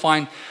churches, you'll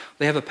find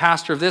they have a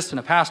pastor of this and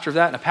a pastor of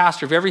that and a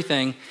pastor of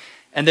everything,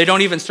 and they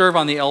don't even serve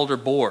on the elder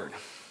board.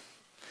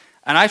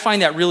 And I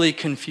find that really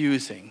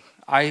confusing.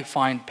 I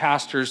find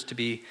pastors to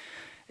be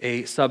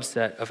a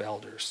subset of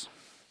elders.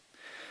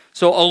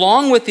 So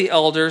along with the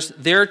elders,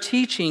 their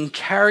teaching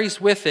carries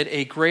with it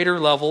a greater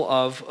level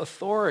of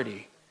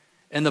authority.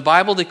 And the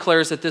Bible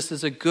declares that this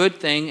is a good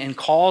thing and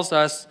calls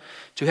us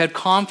to have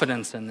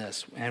confidence in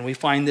this. And we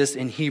find this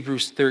in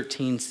Hebrews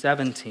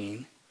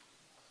 13:17.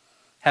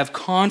 Have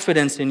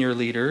confidence in your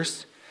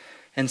leaders,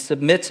 and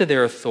submit to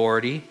their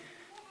authority,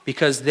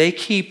 because they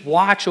keep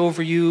watch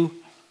over you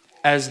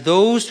as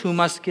those who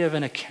must give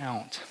an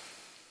account.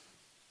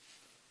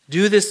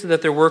 Do this so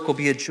that their work will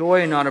be a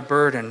joy and not a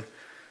burden,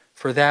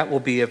 for that will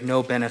be of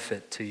no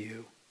benefit to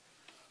you.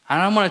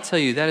 And I want to tell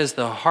you, that is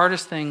the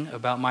hardest thing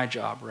about my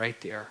job right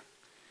there,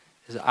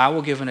 is I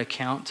will give an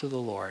account to the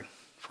Lord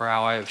for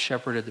how I have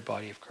shepherded the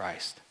body of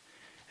Christ.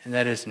 And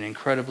that is an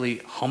incredibly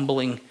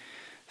humbling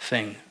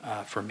thing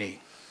for me.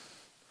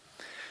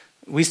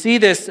 We see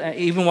this,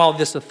 even while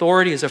this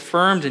authority is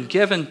affirmed and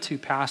given to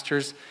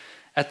pastors,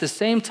 at the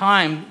same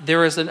time,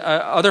 there is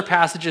other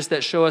passages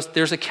that show us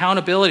there's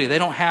accountability. They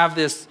don't have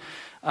this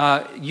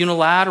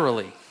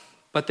unilaterally,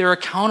 but they're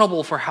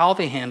accountable for how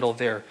they handle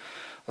their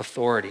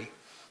authority.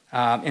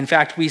 In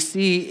fact, we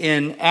see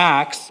in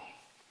Acts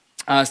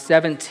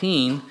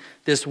 17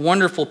 this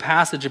wonderful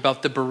passage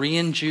about the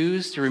Berean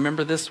Jews. Do you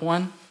remember this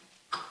one?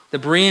 The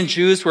Berean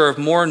Jews were of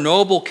more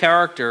noble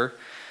character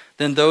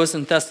than those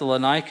in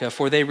Thessalonica,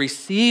 for they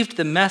received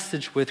the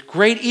message with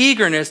great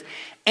eagerness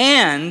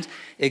and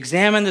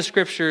examined the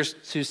scriptures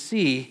to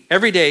see,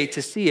 every day,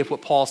 to see if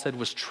what Paul said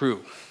was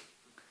true.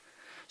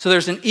 So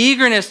there's an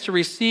eagerness to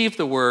receive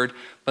the word,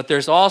 but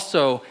there's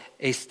also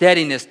a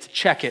steadiness to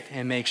check it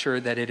and make sure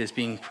that it is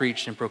being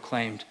preached and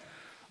proclaimed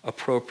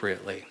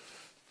appropriately.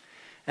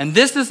 And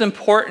this is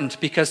important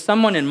because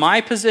someone in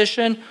my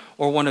position,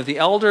 or one of the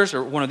elders,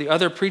 or one of the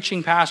other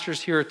preaching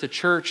pastors here at the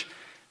church,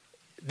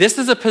 this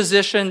is a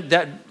position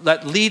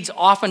that leads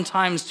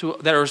oftentimes to,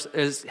 that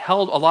is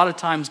held a lot of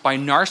times by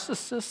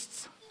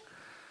narcissists,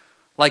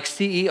 like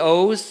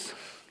CEOs.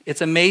 It's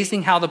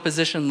amazing how the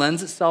position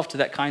lends itself to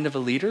that kind of a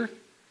leader.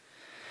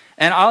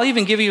 And I'll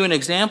even give you an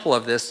example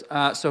of this.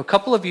 So a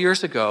couple of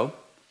years ago,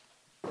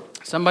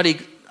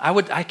 somebody,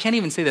 I can't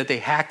even say that they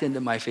hacked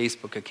into my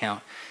Facebook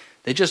account.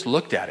 They just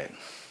looked at it.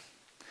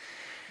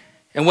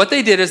 And what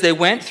they did is they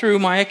went through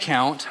my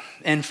account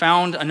and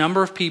found a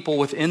number of people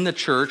within the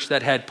church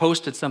that had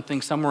posted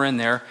something somewhere in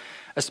there,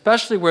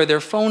 especially where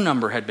their phone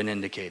number had been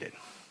indicated.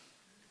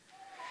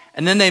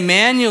 And then they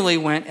manually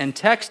went and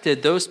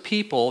texted those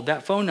people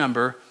that phone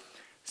number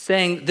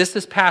saying, "This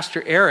is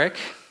Pastor Eric,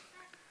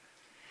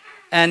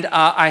 and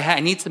I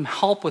need some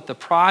help with the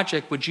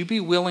project. Would you be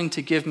willing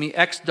to give me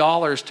X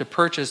dollars to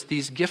purchase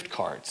these gift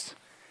cards?"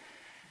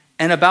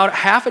 And about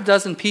half a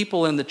dozen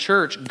people in the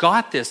church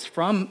got this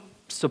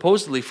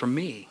supposedly from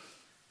me.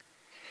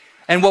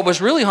 And what was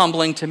really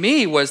humbling to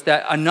me was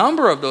that a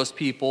number of those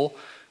people,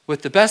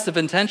 with the best of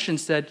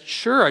intentions, said,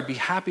 "Sure, I'd be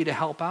happy to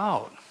help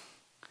out."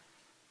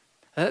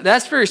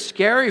 That's very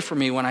scary for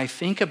me when I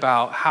think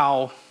about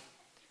how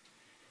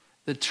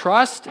the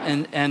trust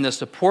and the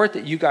support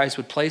that you guys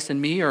would place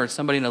in me or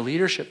somebody in a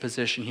leadership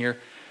position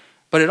here,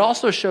 but it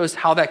also shows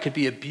how that could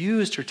be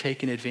abused or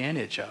taken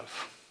advantage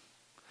of.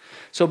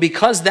 So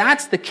because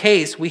that's the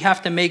case, we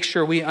have to make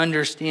sure we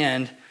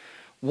understand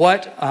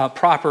what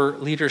proper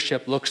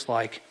leadership looks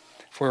like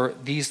for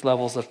these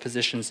levels of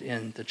positions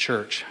in the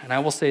church. And I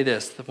will say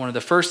this, that one of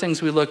the first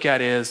things we look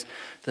at is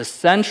the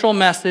central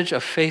message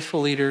of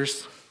faithful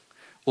leaders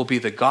will be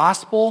the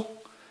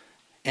gospel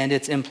and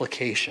its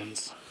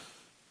implications.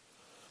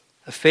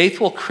 A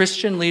faithful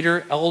Christian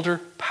leader,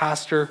 elder,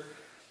 pastor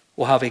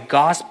will have a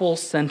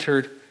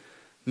gospel-centered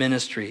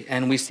ministry.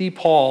 And we see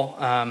Paul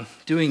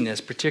doing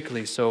this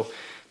particularly. So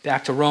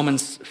back to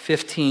Romans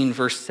 15,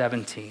 verse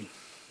 17.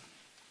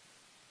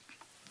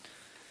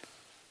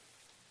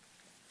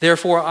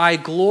 "Therefore I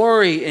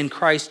glory in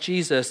Christ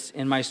Jesus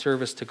in my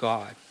service to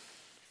God.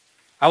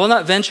 I will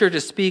not venture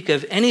to speak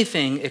of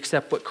anything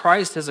except what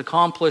Christ has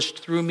accomplished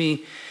through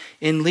me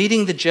in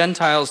leading the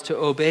Gentiles to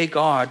obey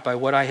God by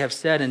what I have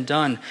said and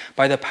done,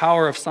 by the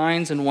power of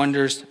signs and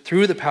wonders,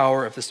 through the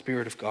power of the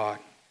Spirit of God.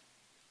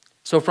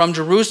 So from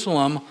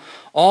Jerusalem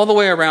all the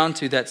way around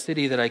to that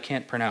city that I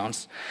can't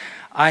pronounce,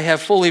 I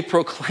have fully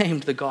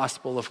proclaimed the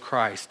gospel of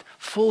Christ."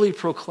 Fully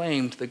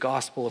proclaimed the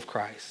gospel of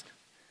Christ.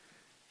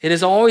 "It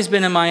has always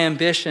been in my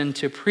ambition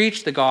to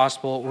preach the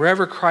gospel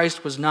wherever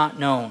Christ was not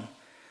known,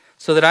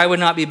 so that I would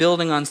not be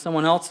building on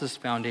someone else's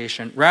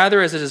foundation.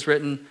 Rather, as it is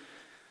written,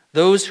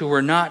 those who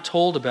were not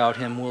told about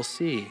him will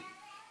see,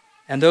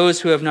 and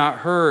those who have not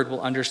heard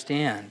will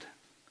understand.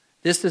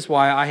 This is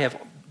why I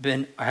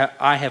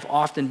have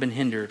often been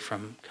hindered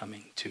from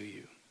coming to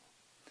you."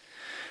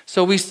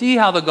 So we see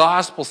how the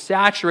gospel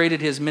saturated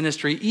his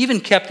ministry,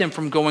 even kept him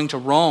from going to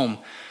Rome,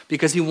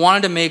 because he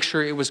wanted to make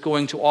sure it was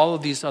going to all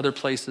of these other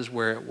places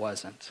where it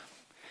wasn't.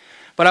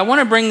 But I want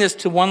to bring this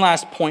to one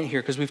last point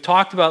here, because we've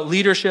talked about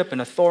leadership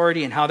and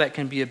authority and how that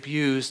can be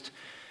abused.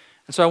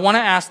 And so I want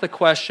to ask the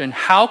question,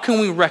 how can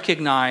we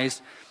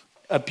recognize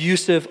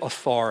abusive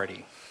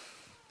authority?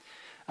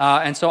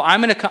 And so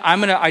I'm going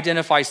to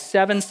identify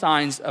 7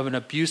 signs of an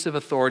abusive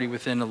authority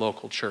within a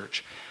local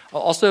church.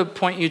 I'll also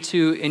point you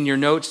to, in your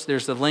notes,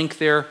 there's a link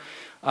there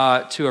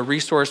to a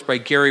resource by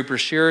Gary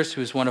Brashears,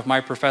 who's one of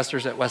my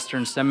professors at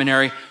Western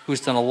Seminary,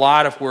 who's done a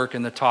lot of work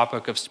in the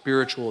topic of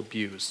spiritual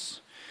abuse.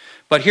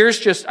 But here's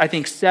just, I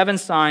think, 7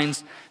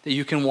 signs that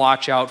you can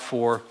watch out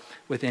for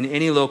within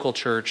any local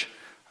church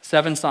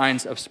 7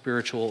 signs of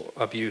spiritual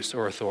abuse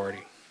or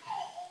authority.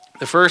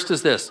 The first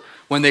is this: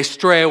 when they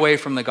stray away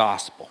from the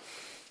gospel.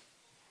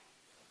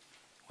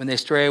 When they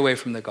stray away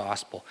from the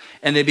gospel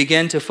and they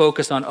begin to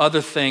focus on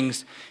other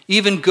things,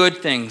 even good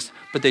things,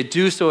 but they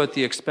do so at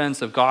the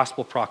expense of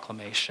gospel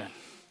proclamation.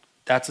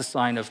 That's a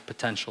sign of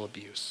potential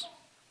abuse.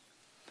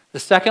 The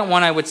second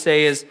one I would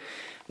say is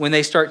when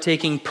they start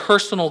taking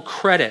personal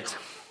credit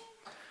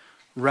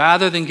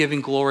rather than giving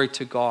glory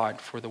to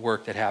God for the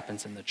work that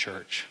happens in the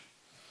church.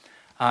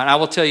 And I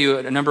will tell you,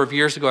 a number of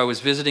years ago, I was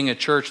visiting a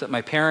church that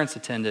my parents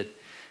attended,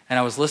 and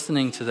I was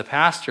listening to the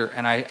pastor,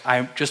 and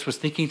I just was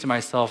thinking to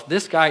myself,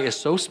 this guy is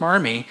so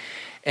smarmy,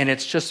 and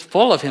it's just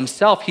full of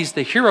himself. He's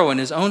the hero in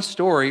his own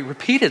story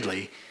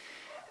repeatedly.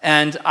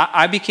 And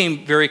I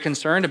became very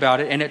concerned about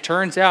it, and it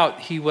turns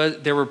out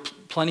there were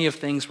plenty of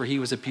things where he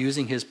was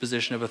abusing his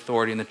position of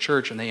authority in the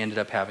church, and they ended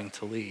up having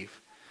to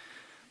leave.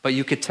 But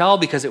you could tell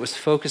because it was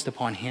focused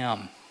upon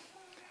him,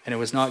 and it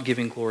was not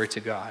giving glory to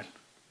God.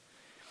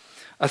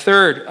 A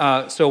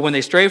third, so when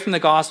they stray from the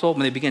gospel,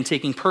 when they begin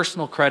taking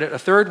personal credit. A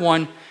third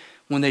one,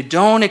 when they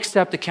don't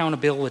accept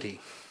accountability.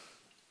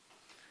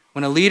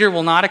 When a leader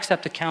will not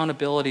accept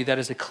accountability, that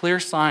is a clear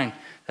sign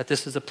that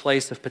this is a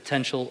place of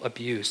potential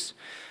abuse.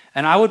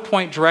 And I would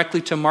point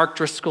directly to Mark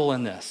Driscoll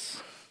in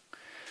this.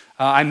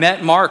 I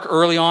met Mark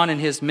early on in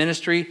his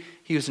ministry.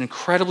 He was an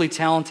incredibly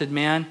talented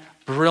man,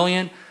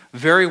 brilliant,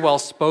 very well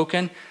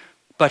spoken.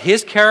 But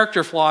his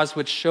character flaws,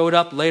 which showed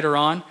up later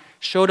on,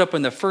 showed up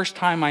in the first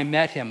time I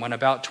met him, when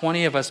about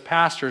 20 of us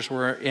pastors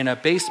were in a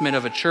basement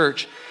of a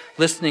church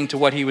listening to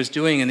what he was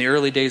doing in the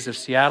early days of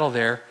Seattle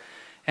there.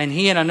 And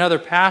he and another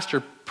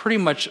pastor pretty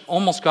much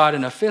almost got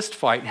in a fist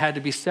fight and had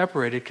to be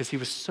separated because he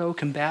was so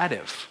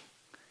combative.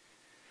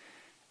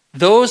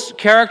 Those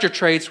character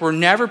traits were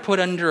never put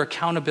under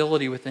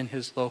accountability within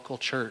his local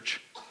church.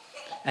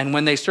 And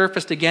when they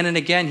surfaced again and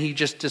again, he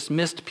just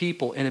dismissed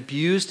people and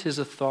abused his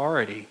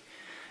authority.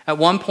 At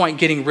one point,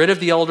 getting rid of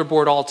the elder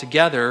board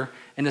altogether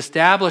and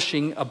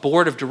establishing a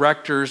board of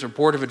directors or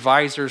board of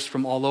advisors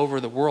from all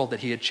over the world that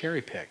he had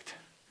cherry-picked.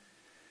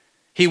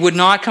 He would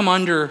not come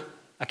under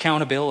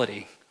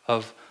accountability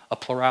of a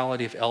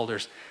plurality of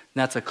elders.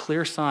 And that's a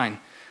clear sign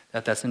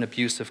that that's an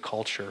abusive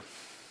culture.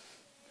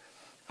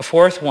 A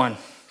fourth one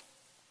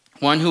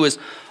who is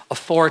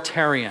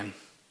authoritarian.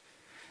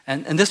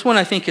 And this one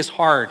I think is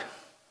hard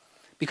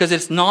because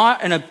it's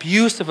not an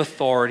abuse of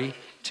authority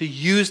to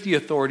use the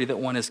authority that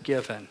one is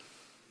given.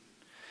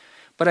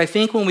 But I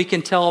think when we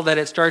can tell that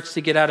it starts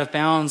to get out of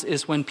bounds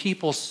is when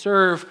people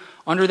serve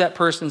under that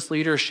person's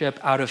leadership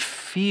out of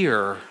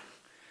fear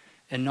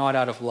and not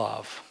out of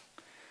love.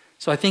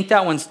 So I think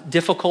that one's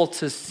difficult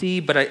to see,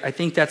 but I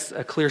think that's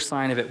a clear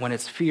sign of it when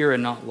it's fear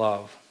and not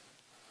love.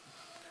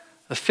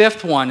 The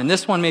fifth one, and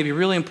this one may be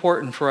really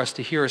important for us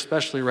to hear,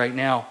 especially right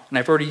now, and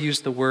I've already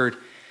used the word,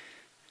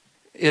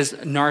 is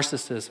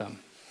narcissism.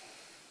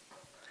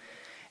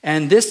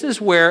 And this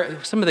is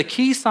where some of the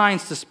key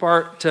signs to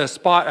spot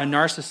a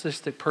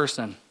narcissistic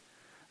person.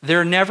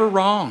 They're never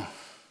wrong.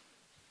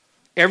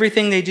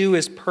 Everything they do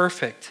is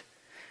perfect.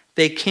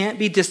 They can't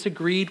be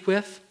disagreed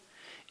with.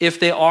 If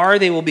they are,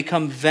 they will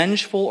become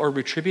vengeful or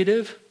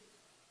retributive.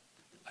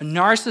 A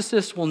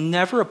narcissist will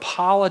never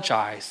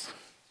apologize.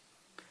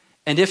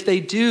 And if they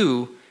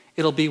do,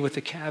 it'll be with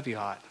a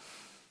caveat.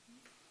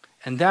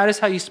 And that is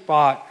how you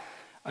spot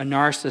a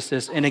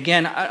narcissist. And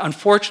again,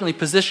 unfortunately,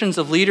 positions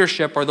of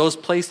leadership are those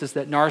places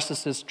that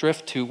narcissists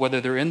drift to,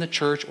 whether they're in the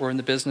church or in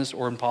the business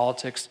or in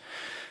politics.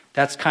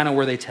 That's kind of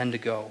where they tend to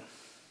go.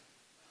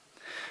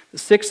 The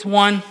sixth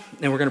one,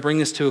 and we're going to bring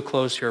this to a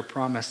close here, I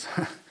promise.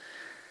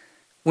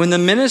 When the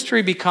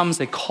ministry becomes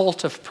a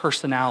cult of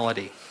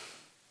personality,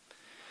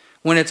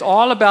 when it's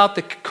all about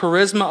the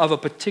charisma of a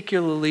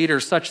particular leader,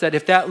 such that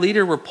if that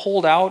leader were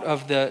pulled out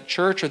of the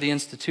church or the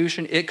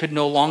institution, it could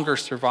no longer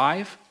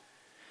survive,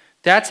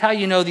 that's how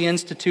you know the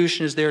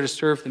institution is there to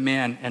serve the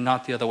man and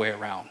not the other way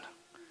around.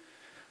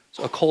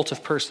 So a cult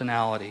of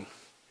personality.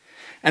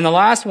 And the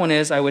last one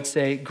is, I would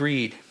say,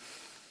 greed.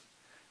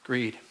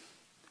 Greed.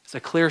 It's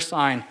a clear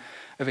sign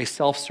of a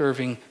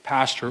self-serving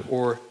pastor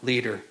or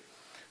leader.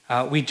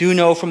 We do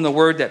know from the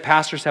word that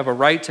pastors have a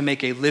right to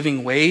make a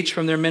living wage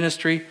from their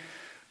ministry,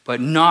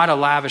 but not a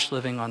lavish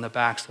living on the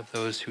backs of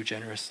those who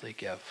generously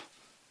give.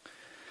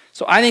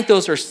 So I think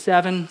those are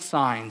 7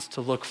 signs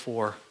to look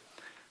for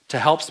to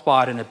help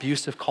spot an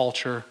abusive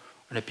culture,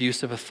 an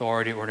abusive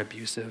authority, or an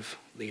abusive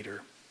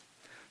leader.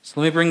 So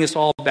let me bring this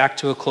all back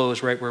to a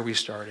close right where we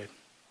started.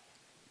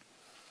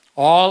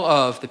 All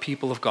of the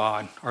people of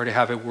God are to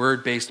have a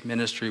word-based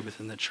ministry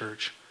within the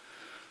church.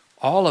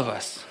 All of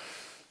us.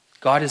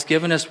 God has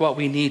given us what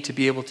we need to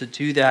be able to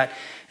do that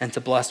and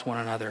to bless one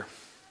another.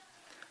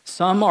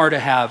 Some are to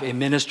have a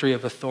ministry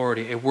of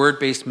authority, a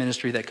word-based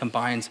ministry that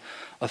combines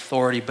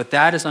authority, but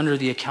that is under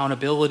the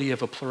accountability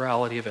of a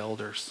plurality of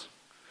elders.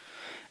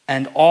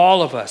 And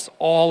all of us,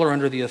 all are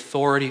under the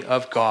authority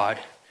of God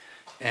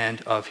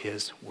and of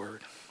his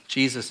word.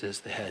 Jesus is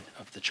the head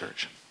of the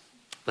church.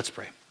 Let's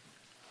pray.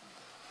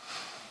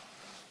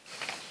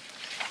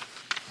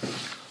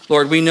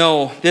 Lord, we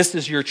know this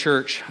is your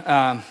church.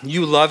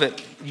 You love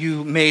it.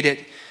 You made it.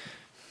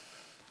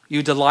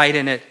 You delight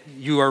in it.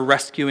 You are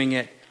rescuing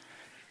it.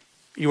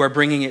 You are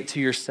bringing it to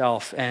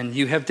yourself. And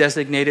you have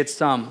designated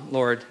some,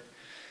 Lord,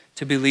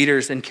 to be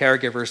leaders and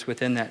caregivers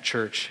within that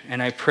church.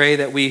 And I pray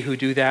that we who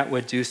do that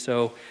would do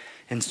so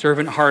in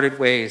servant-hearted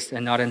ways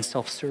and not in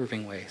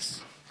self-serving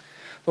ways.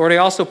 Lord, I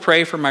also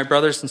pray for my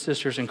brothers and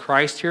sisters in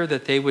Christ here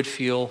that they would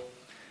feel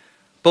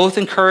both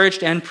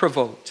encouraged and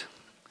provoked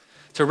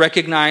to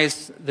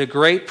recognize the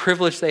great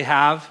privilege they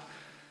have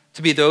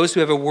to be those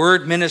who have a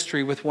word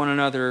ministry with one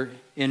another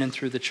in and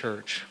through the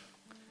church.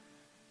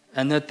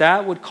 And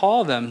that would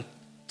call them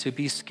to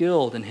be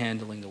skilled in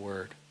handling the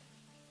word,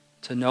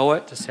 to know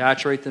it, to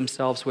saturate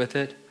themselves with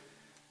it,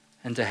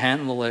 and to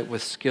handle it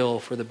with skill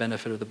for the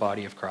benefit of the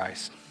body of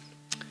Christ.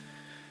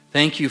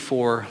 Thank you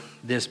for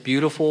this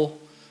beautiful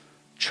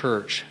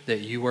church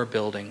that you are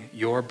building,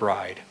 your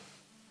bride.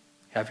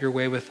 Have your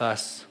way with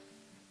us.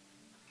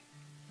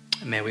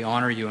 And may we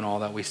honor you in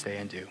all that we say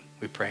and do.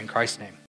 We pray in Christ's name.